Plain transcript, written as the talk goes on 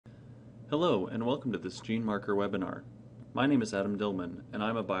Hello and welcome to this GeneMarker webinar. My name is Adam Dillman and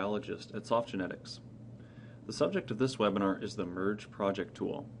I'm a biologist at Softgenetics. The subject of this webinar is the Merge Project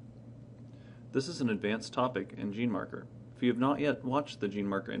Tool. This is an advanced topic in GeneMarker. If you have not yet watched the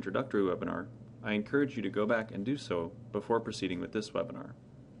GeneMarker introductory webinar, I encourage you to go back and do so before proceeding with this webinar.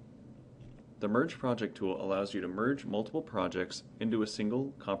 The Merge Project Tool allows you to merge multiple projects into a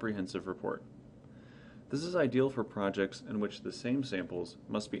single comprehensive report. This is ideal for projects in which the same samples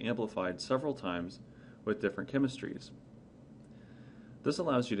must be amplified several times with different chemistries. This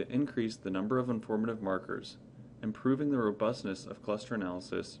allows you to increase the number of informative markers, improving the robustness of cluster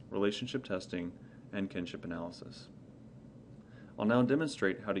analysis, relationship testing, and kinship analysis. I'll now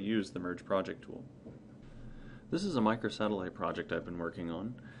demonstrate how to use the Merge Project Tool. This is a microsatellite project I've been working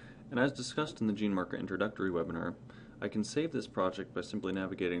on, and as discussed in the GeneMarker introductory webinar, I can save this project by simply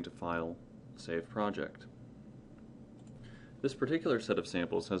navigating to File, Save Project. This particular set of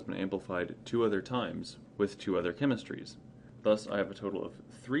samples has been amplified 2 other times with 2 other chemistries. Thus, I have a total of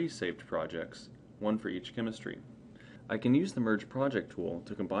 3 saved projects, 1 for each chemistry. I can use the Merge Project Tool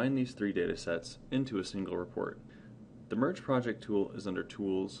to combine these 3 data sets into a single report. The Merge Project Tool is under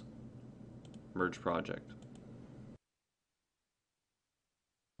Tools, Merge Project.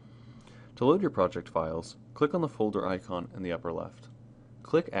 To load your project files, click on the folder icon in the upper left.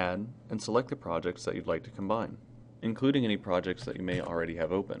 Click Add and select the projects that you'd like to combine, including any projects that you may already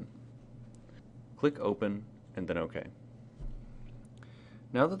have open. Click Open and then OK.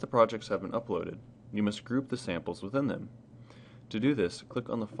 Now that the projects have been uploaded, you must group the samples within them. To do this, click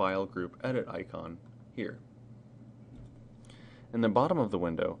on the File Group Edit icon here. In the bottom of the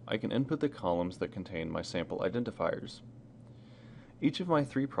window, I can input the columns that contain my sample identifiers. Each of my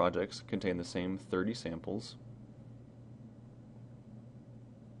 3 projects contain the same 30 samples,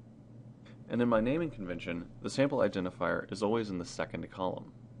 and in my naming convention, the sample identifier is always in the second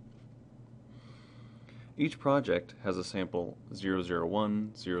column. Each project has a sample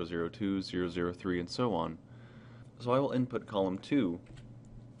 001, 002, 003, and so on, so I will input column 2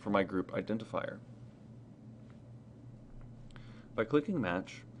 for my group identifier. By clicking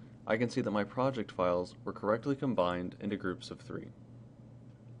Match, I can see that my project files were correctly combined into groups of 3.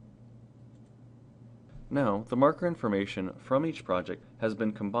 Now, the marker information from each project has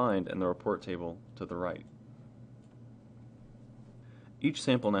been combined in the report table to the right. Each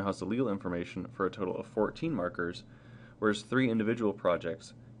sample now has allele information for a total of 14 markers, whereas 3 individual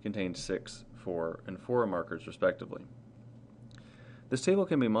projects contained 6, 4, and 4 markers respectively. This table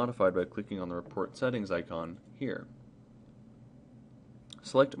can be modified by clicking on the Report Settings icon here.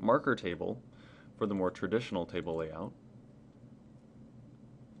 Select Marker Table for the more traditional table layout,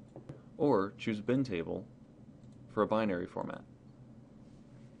 or choose Bin Table for a binary format.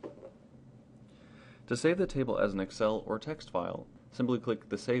 To save the table as an Excel or text file, simply click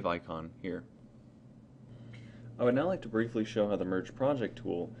the Save icon here. I would now like to briefly show how the Merge Project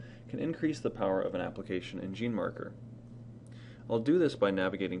Tool can increase the power of an application in GeneMarker. I'll do this by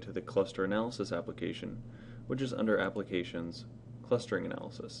navigating to the Cluster Analysis application, which is under Applications, Clustering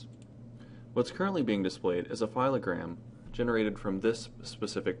Analysis. What's currently being displayed is a pyelogram generated from this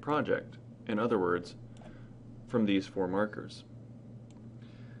specific project, in other words, from these 4 markers.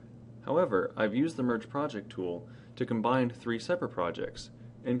 However, I've used the Merge Project Tool to combine 3 separate projects,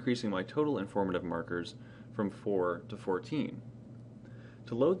 increasing my total informative markers from 4 to 14.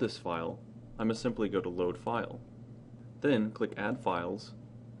 To load this file, I must simply go to Load File. Then click Add Files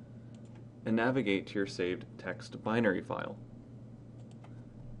and navigate to your saved text binary file.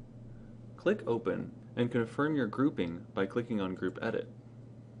 Click Open and confirm your grouping by clicking on Group Edit.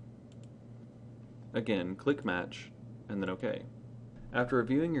 Again, click Match and then OK. After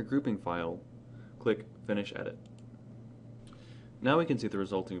reviewing your grouping file, click Finish Edit. Now we can see the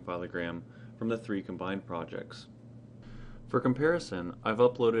resulting pyelogram from the 3 combined projects. For comparison, I've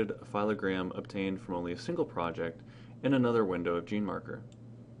uploaded a pyelogram obtained from only a single project in another window of GeneMarker.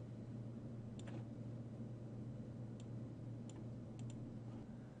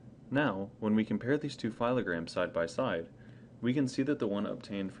 Now, when we compare these 2 phyelograms side by side, we can see that the one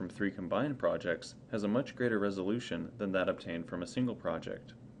obtained from 3 combined projects has a much greater resolution than that obtained from a single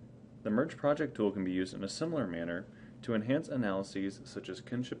project. The Merge Project Tool can be used in a similar manner to enhance analyses such as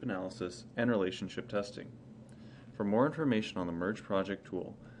kinship analysis and relationship testing. For more information on the Merge Project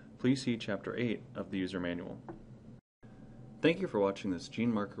Tool, please see Chapter 8 of the User Manual. Thank you for watching this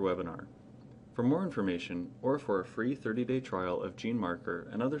GeneMarker webinar. For more information, or for a free 30-day trial of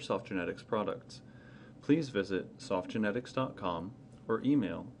GeneMarker and other Softgenetics products, please visit softgenetics.com or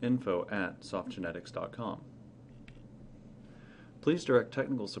email info@softgenetics.com. Please direct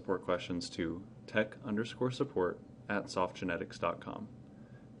technical support questions to tech_support@softgenetics.com.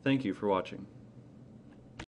 Thank you for watching.